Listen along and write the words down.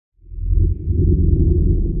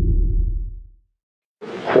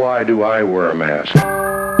Why do I wear a mask? Why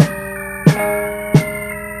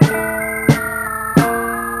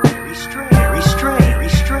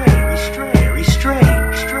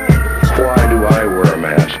do I wear a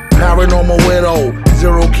mask? Paranormal widow,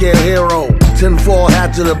 zero care hero. Tinfoil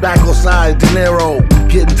hat to the back or side, De Niro.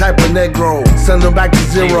 Getting type of Negro, send them back to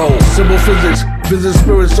zero. Simple physics, visit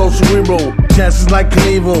spirit so cerebral. Chances like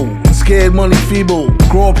Knievel, scared money feeble.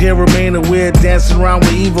 Grow up here, remain weird, dancing around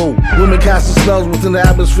with evil. Women casting spells within the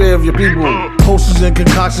atmosphere of your people. Posters and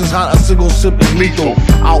concoctions, hot, a single sip is lethal.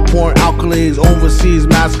 Outpouring alkalies, overseas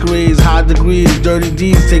masquerades. High degrees, dirty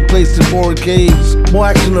deeds take place in foreign caves. More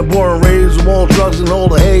action than boring raves, with all drugs and all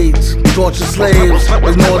the AIDS. Torture slaves,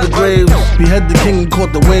 ignore the graves. Behead the king and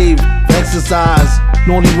caught the wave. Exercise,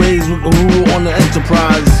 naughty ways with a rule on the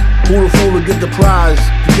enterprise. Who the fool to get the prize?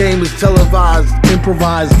 The game is televised,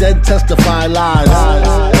 improvised, dead testify lies.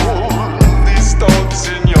 These thoughts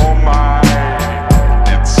in your mind,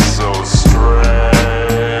 it's so strange.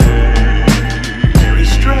 Very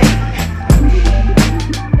strange.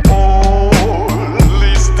 All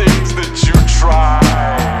these things that you try,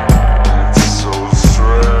 it's so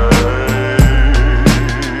strange.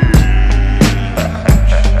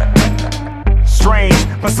 Strange.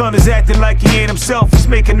 My son is acting like he ain't himself. He's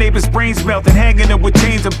making neighbors' brains melt and hanging them with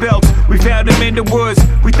chains and belts. We found him in the woods.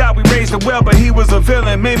 We thought we raised him well, but he was a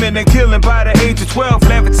villain, maiming and killing by the age of 12.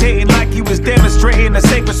 Levitating like he was demonstrating a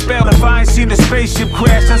sacred spell. If I ain't seen a spaceship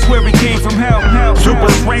crash, I swear he came from hell.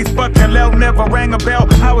 Super strength, but Kal-El never rang a bell.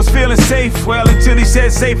 I was feeling safe, well, until he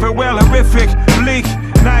said safer. Well, horrific, bleak,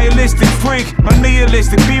 nihilistic freak, a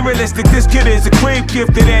nihilistic, be realistic. This kid is a creep,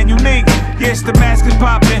 gifted and unique. Yes, the mask is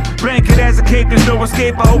popping, blanket as a cape, there's no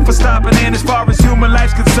escape. I hope for stopping. And as far as human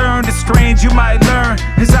life's concerned, it's strange, you might learn.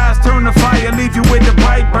 His eyes turn to fire, leave you with the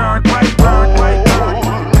bright burn, bright burn, bright burn.